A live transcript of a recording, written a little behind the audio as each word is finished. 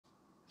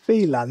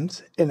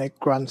VLANs in a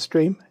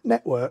Grandstream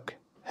network.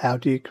 How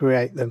do you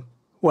create them?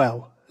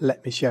 Well,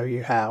 let me show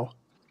you how.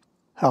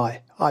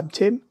 Hi, I'm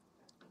Tim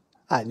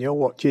and you're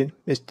watching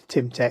Mr.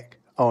 Tim Tech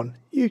on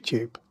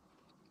YouTube.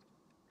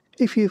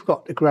 If you've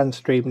got a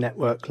Grandstream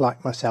network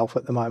like myself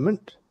at the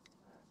moment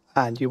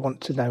and you want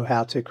to know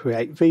how to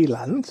create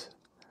VLANs,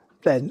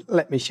 then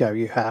let me show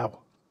you how.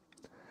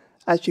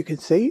 As you can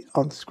see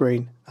on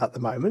screen at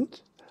the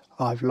moment,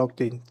 I've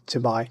logged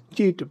into my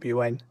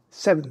GWN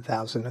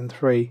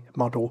 7003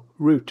 model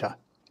router,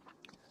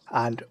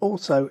 and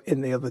also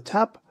in the other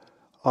tab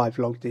I've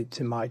logged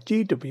into my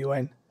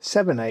GWN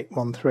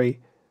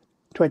 7813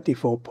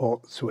 24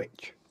 port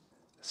switch.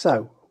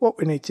 So what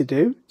we need to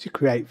do to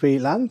create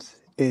VLANs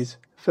is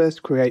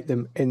first create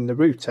them in the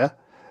router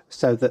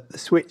so that the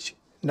switch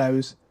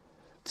knows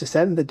to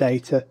send the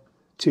data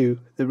to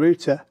the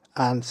router,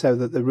 and so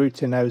that the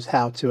router knows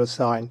how to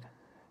assign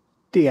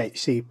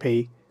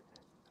DHCP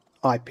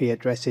IP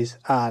addresses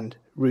and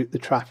route the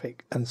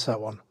traffic and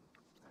so on.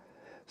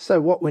 So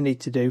what we need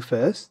to do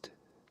first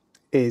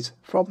is,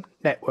 from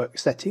network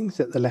settings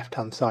at the left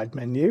hand side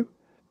menu,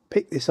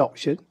 pick this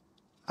option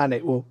and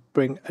it will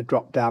bring a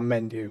drop down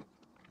menu.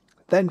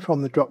 Then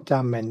from the drop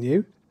down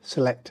menu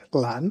select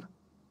LAN.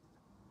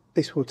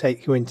 This will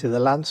take you into the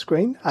LAN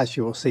screen, as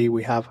you will see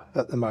we have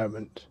at the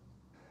moment.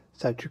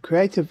 So to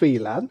create a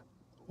VLAN,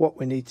 what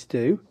we need to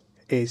do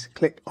is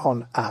click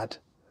on Add.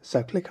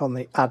 So click on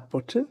the Add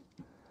button,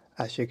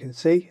 as you can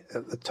see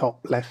at the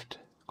top left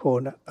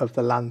corner of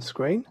the LAN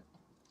screen.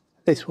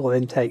 This will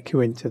then take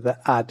you into the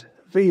Add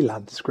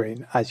VLAN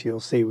screen, as you'll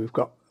see we've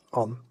got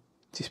on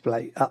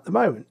display at the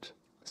moment.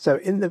 So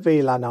in the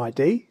VLAN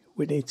ID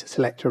we need to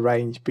select a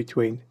range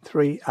between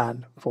 3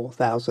 and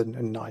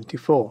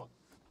 4094.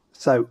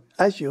 So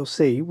as you'll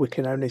see, we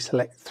can only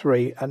select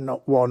 3 and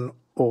not 1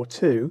 or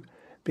 2,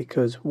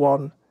 because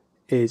 1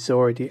 is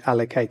already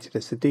allocated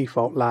as the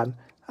default LAN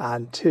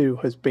and 2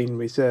 has been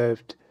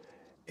reserved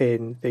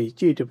in the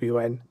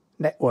GWN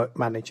network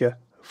manager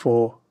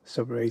for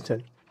some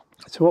reason.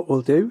 So what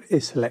we'll do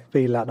is select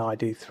VLAN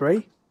ID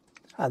 3,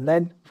 and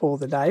then for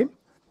the name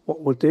what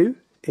we'll do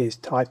is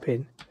type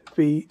in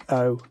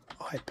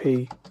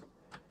VoIP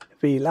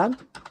VLAN.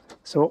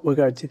 So what we're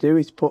going to do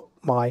is put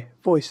my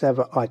voice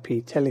over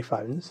IP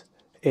telephones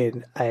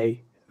in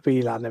a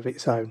VLAN of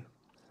its own.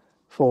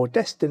 For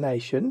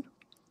destination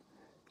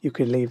you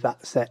can leave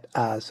that set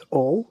as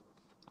all.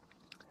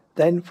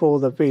 Then for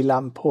the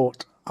VLAN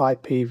port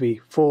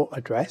IPv4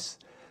 address,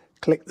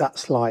 click that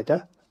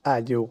slider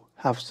and you'll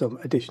have some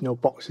additional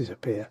boxes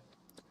appear.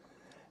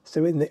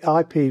 So in the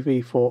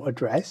IPv4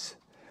 address,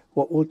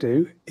 what we'll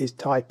do is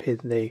type in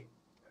the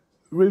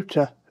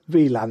router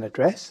VLAN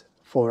address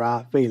for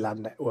our VLAN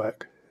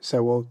network.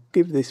 So we'll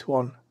give this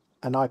one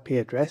an IP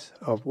address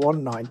of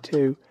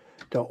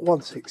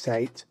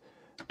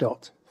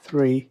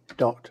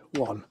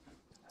 192.168.3.1.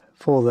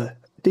 For the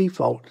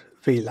default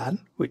VLAN,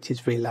 which is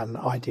VLAN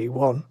ID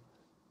 1,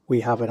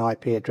 we have an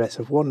IP address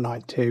of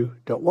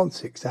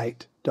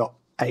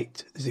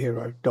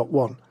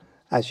 192.168.80.1,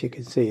 as you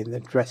can see in the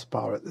address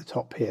bar at the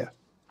top here.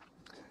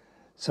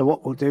 So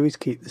what we'll do is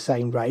keep the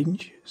same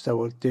range, so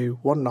we'll do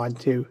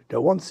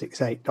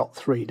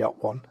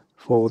 192.168.3.1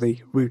 for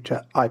the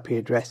router IP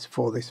address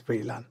for this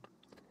VLAN.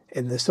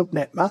 In the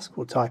subnet mask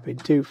we'll type in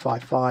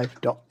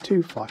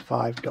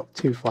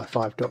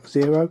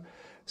 255.255.255.0,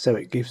 so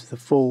it gives the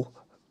full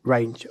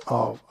range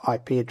of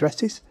IP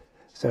addresses,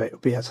 so it will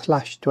be a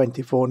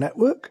 /24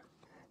 network.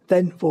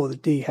 Then for the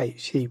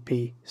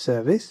DHCP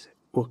service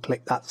we'll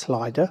click that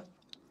slider,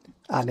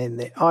 and in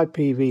the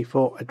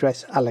IPv4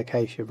 address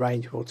allocation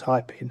range we'll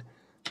type in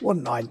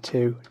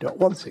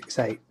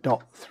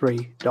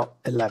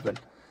 192.168.3.11.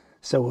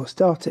 So we'll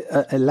start it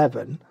at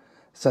 11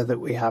 so that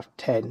we have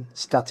 10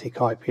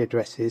 static IP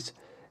addresses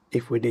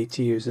if we need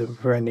to use them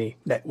for any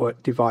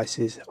network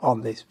devices on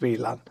this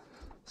VLAN.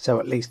 So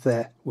at least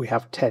there we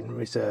have 10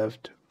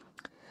 reserved.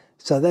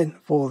 So then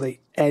for the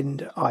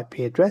end IP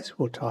address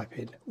we'll type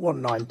in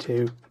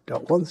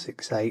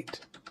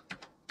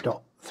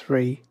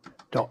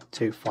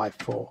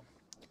 192.168.3.254.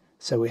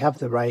 So we have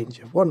the range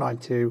of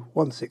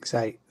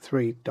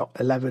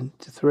 192.168.3.11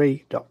 to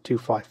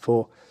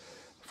 3.254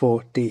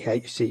 for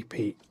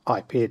DHCP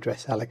IP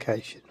address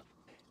allocation.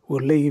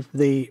 We'll leave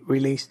the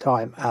release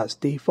time as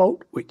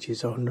default, which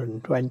is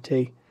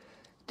 120.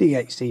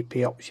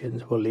 DHCP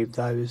options, we'll leave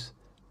those,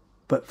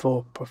 but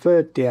for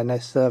preferred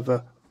DNS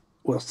server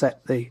we'll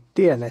set the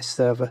DNS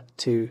server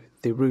to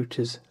the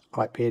router's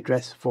IP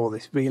address for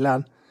this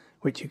VLAN,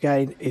 which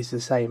again is the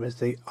same as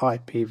the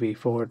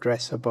IPv4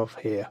 address above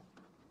here.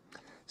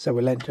 So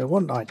we'll enter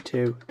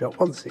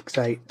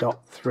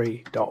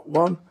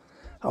 192.168.3.1.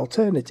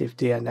 Alternative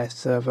DNS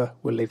server,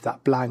 we'll leave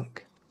that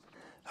blank,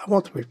 and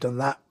once we've done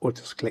that we'll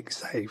just click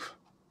save.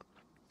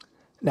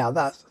 Now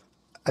that's,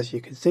 as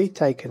you can see,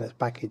 taken us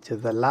back into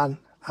the LAN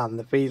and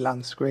the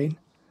VLAN screen,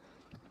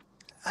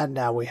 and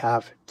now we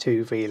have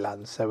two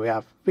VLANs. So we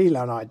have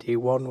VLAN ID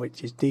 1,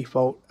 which is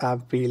default,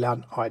 and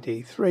VLAN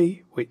ID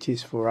 3, which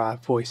is for our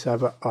voice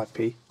over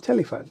IP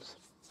telephones.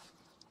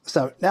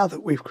 So now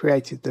that we've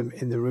created them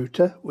in the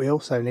router, we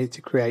also need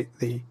to create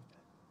the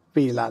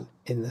VLAN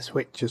in the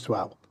switch as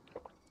well.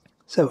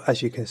 So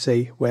as you can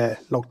see, we're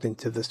logged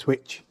into the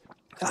switch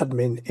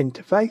admin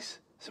interface.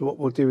 So what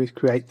we'll do is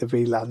create the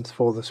VLANs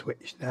for the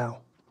switch now.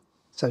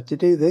 So to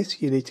do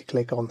this, you need to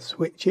click on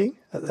switching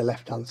at the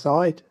left hand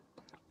side.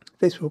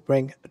 This will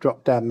bring a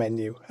drop down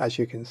menu, as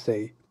you can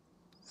see.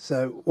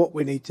 So what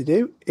we need to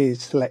do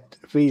is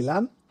select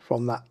VLAN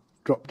from that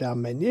drop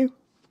down menu,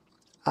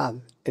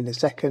 and in a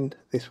second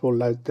this will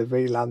load the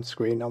VLAN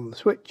screen on the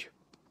switch.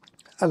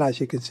 And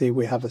as you can see,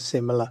 we have a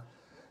similar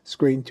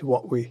screen to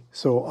what we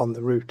saw on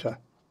the router.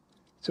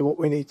 So what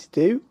we need to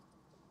do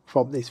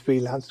from this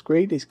VLAN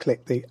screen is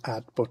click the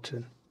add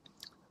button.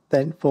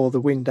 Then for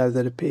the window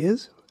that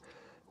appears,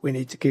 we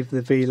need to give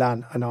the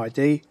VLAN an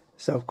ID.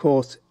 So of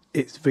course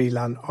it's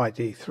VLAN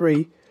ID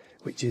 3,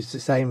 which is the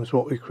same as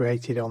what we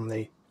created on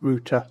the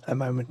router a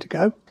moment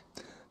ago.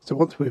 So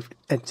once we've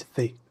entered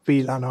the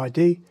VLAN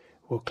ID,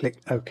 we'll click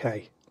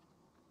OK.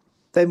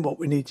 Then what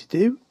we need to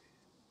do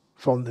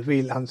from the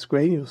VLAN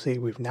screen, you'll see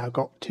we've now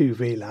got two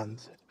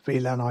VLANs,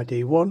 VLAN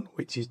ID 1,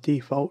 which is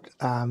default,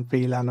 and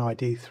VLAN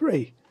ID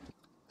 3.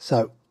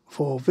 So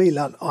for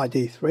VLAN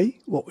ID 3,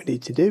 what we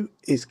need to do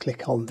is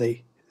click on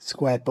the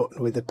square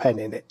button with a pen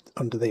in it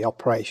under the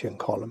operation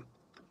column.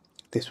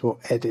 This will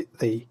edit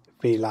the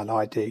VLAN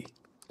ID.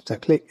 So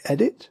click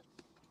edit.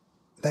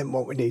 Then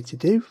what we need to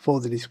do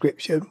for the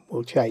description,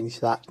 we'll change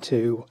that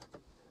to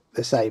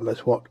the same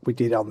as what we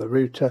did on the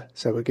router.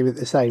 So we'll give it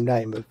the same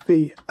name of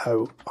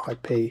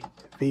VoIP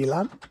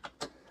VLAN.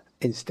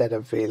 Instead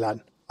of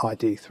VLAN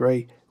ID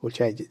 3, we'll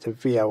change it to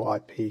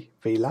VoIP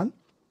VLAN.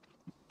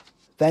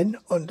 Then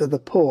under the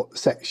port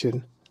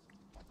section,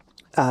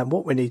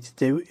 what we need to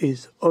do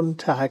is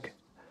untag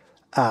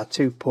our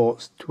two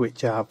ports to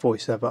which our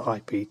voice over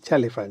IP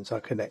telephones are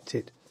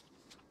connected.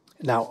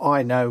 Now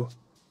I know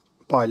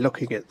by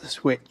looking at the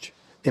switch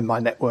in my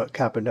network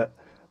cabinet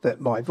that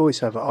my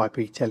voice over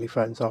IP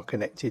telephones are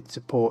connected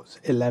to ports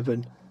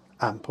 11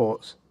 and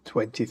ports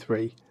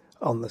 23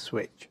 on the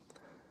switch.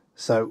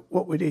 So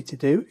what we need to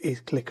do is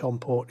click on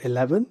port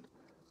 11.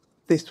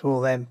 This will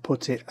then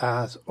put it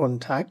as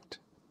untagged,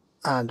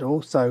 and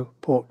also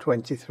port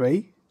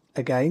 23,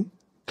 again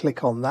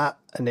click on that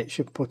and it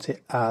should put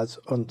it as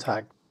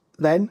untagged.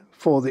 Then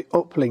for the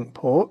uplink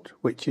port,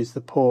 which is the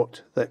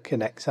port that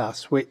connects our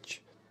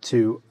switch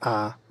to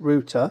our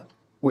router,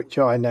 which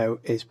I know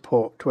is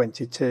port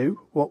 22,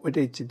 what we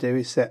need to do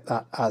is set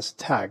that as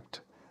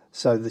tagged.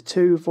 So the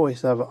two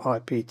voice over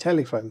IP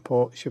telephone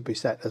ports should be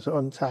set as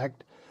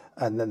untagged,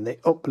 and then the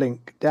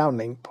uplink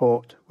downlink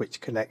port,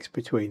 which connects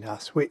between our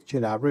switch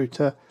and our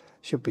router,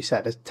 should be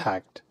set as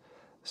tagged.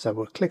 So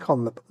we'll click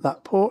on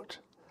that port,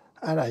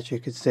 and as you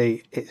can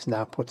see, it's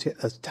now put it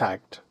as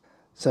tagged.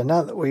 So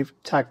now that we've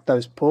tagged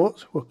those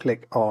ports, we'll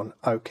click on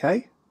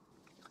OK.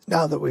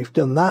 Now that we've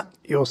done that,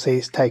 you'll see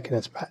it's taken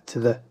us back to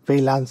the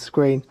VLAN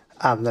screen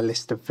and the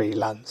list of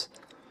VLANs.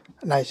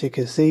 And as you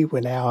can see,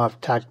 we now have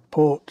tagged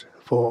port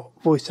for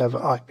voice over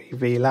IP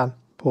VLAN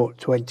port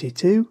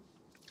 22,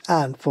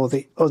 and for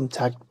the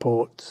untagged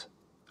ports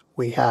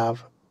we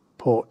have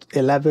port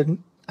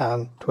 11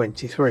 and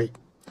 23.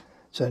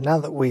 So now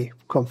that we've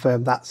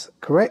confirmed that's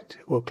correct,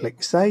 we'll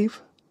click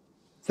save.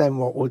 Then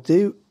what we'll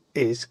do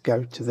is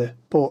go to the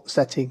port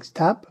settings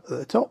tab at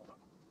the top.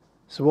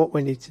 So what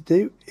we need to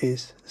do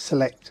is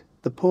select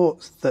the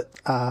ports that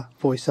our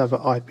voice over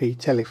IP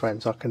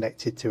telephones are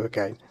connected to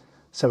again.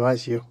 So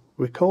as you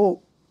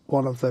recall,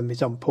 one of them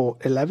is on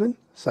port 11.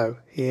 So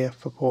here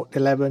for port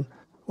 11,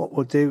 what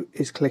we'll do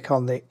is click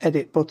on the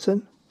edit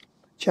button,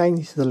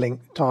 change the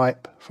link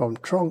type from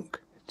trunk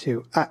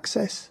to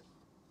access,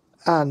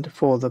 and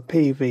for the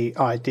PV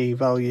ID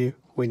value,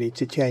 we need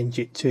to change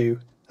it to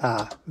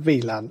our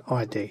VLAN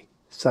ID.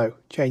 So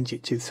change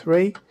it to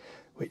 3,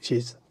 which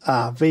is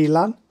our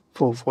VLAN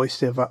for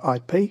voice over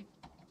IP,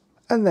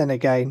 and then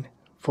again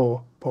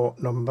for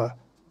port number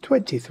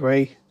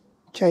 23,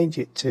 change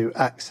it to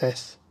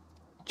access,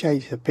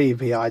 change the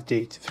PV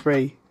ID to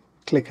 3,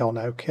 click on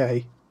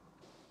OK.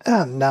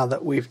 And now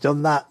that we've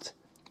done that,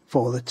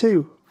 for the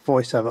two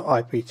voice over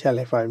IP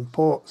telephone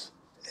ports,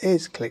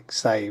 is click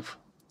save.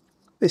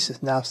 This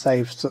is now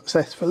saved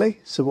successfully,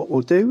 so what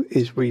we'll do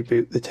is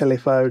reboot the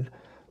telephone.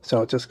 So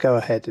I'll just go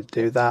ahead and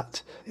do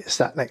that. It's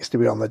sat next to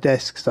me on the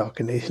desk, so I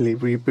can easily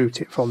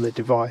reboot it from the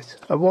device.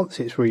 And once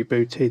it's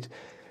rebooted,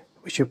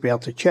 we should be able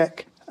to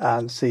check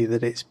and see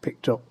that it's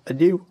picked up a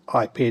new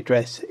IP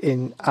address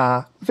in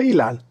our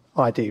VLAN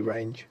ID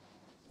range.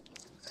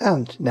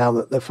 And now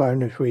that the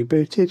phone is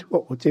rebooted,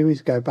 what we'll do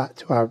is go back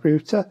to our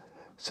router.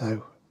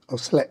 So I'll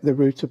select the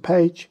router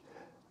page,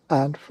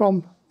 and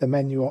from the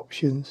menu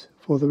options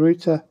for the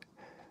router,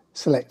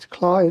 select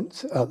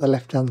clients at the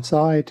left hand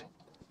side.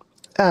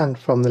 And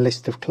from the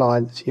list of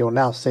clients, you'll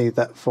now see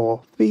that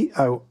for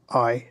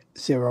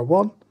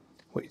VOI01,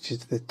 which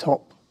is the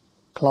top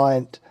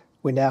client,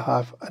 we now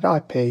have an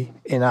IP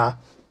in our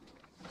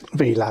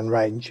VLAN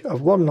range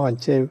of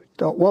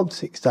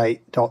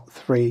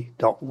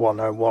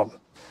 192.168.3.101.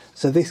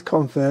 So this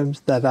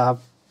confirms that our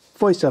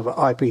voice over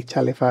IP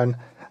telephone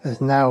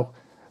has now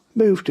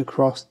moved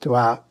across to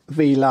our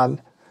VLAN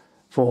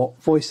for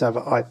voice over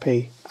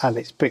IP, and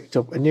it's picked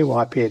up a new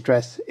IP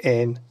address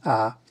in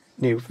our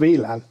new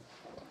VLAN.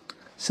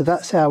 So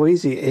that's how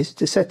easy it is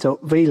to set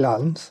up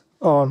VLANs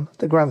on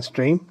the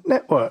Grandstream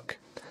network.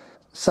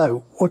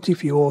 So what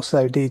if you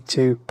also need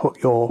to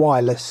put your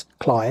wireless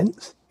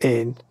clients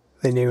in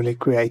the newly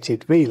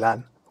created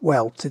VLAN?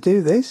 Well, to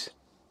do this,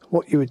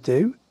 what you would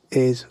do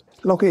is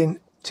log in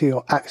to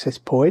your access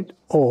point,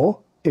 or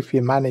if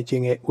you're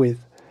managing it with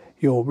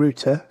your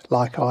router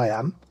like I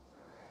am,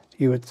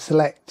 you would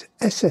select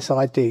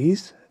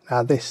SSIDs.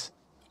 Now this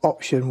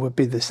option would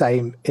be the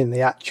same in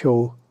the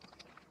actual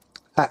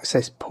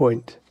access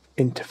point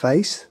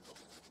interface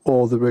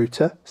or the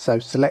router, so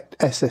select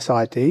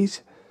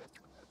SSIDs.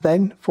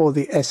 Then for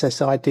the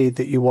SSID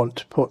that you want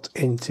to put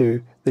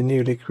into the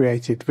newly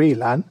created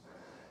VLAN,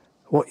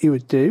 what you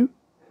would do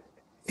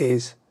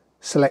is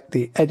select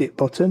the edit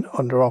button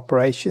under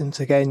operations.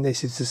 Again,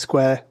 this is the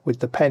square with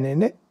the pen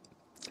in it.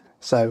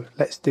 So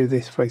let's do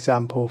this, for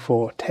example,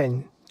 for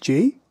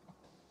 10G.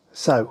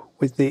 So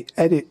with the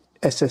edit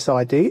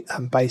SSID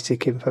and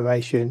basic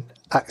information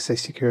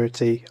access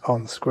security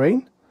on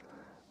screen,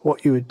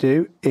 what you would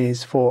do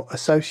is for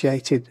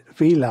associated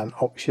VLAN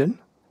option,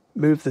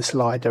 move the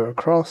slider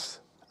across,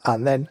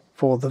 and then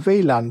for the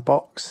VLAN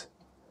box,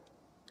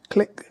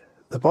 click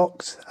the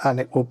box and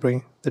it will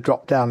bring the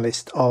drop down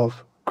list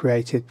of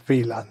created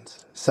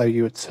VLANs. So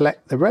you would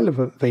select the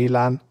relevant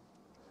VLAN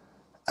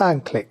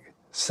and click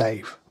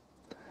save.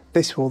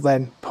 This will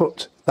then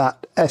put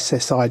that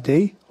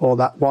SSID or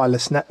that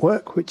wireless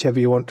network, whichever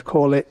you want to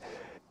call it,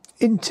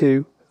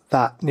 into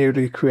that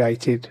newly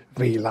created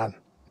VLAN.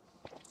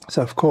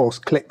 So of course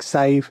click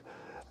save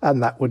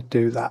and that would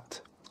do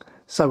that.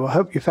 So I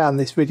hope you found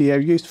this video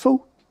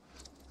useful.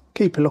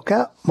 Keep a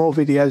lookout, more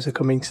videos are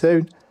coming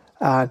soon,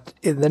 and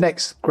in the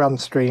next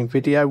Grandstream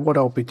video what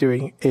I'll be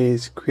doing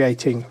is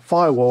creating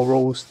firewall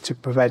rules to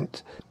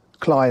prevent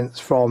clients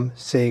from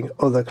seeing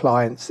other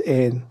clients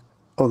in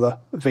other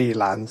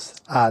VLANs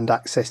and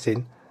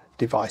accessing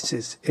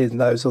devices in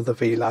those other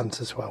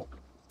VLANs as well.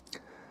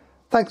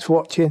 Thanks for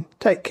watching,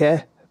 take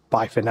care,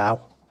 bye for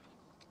now.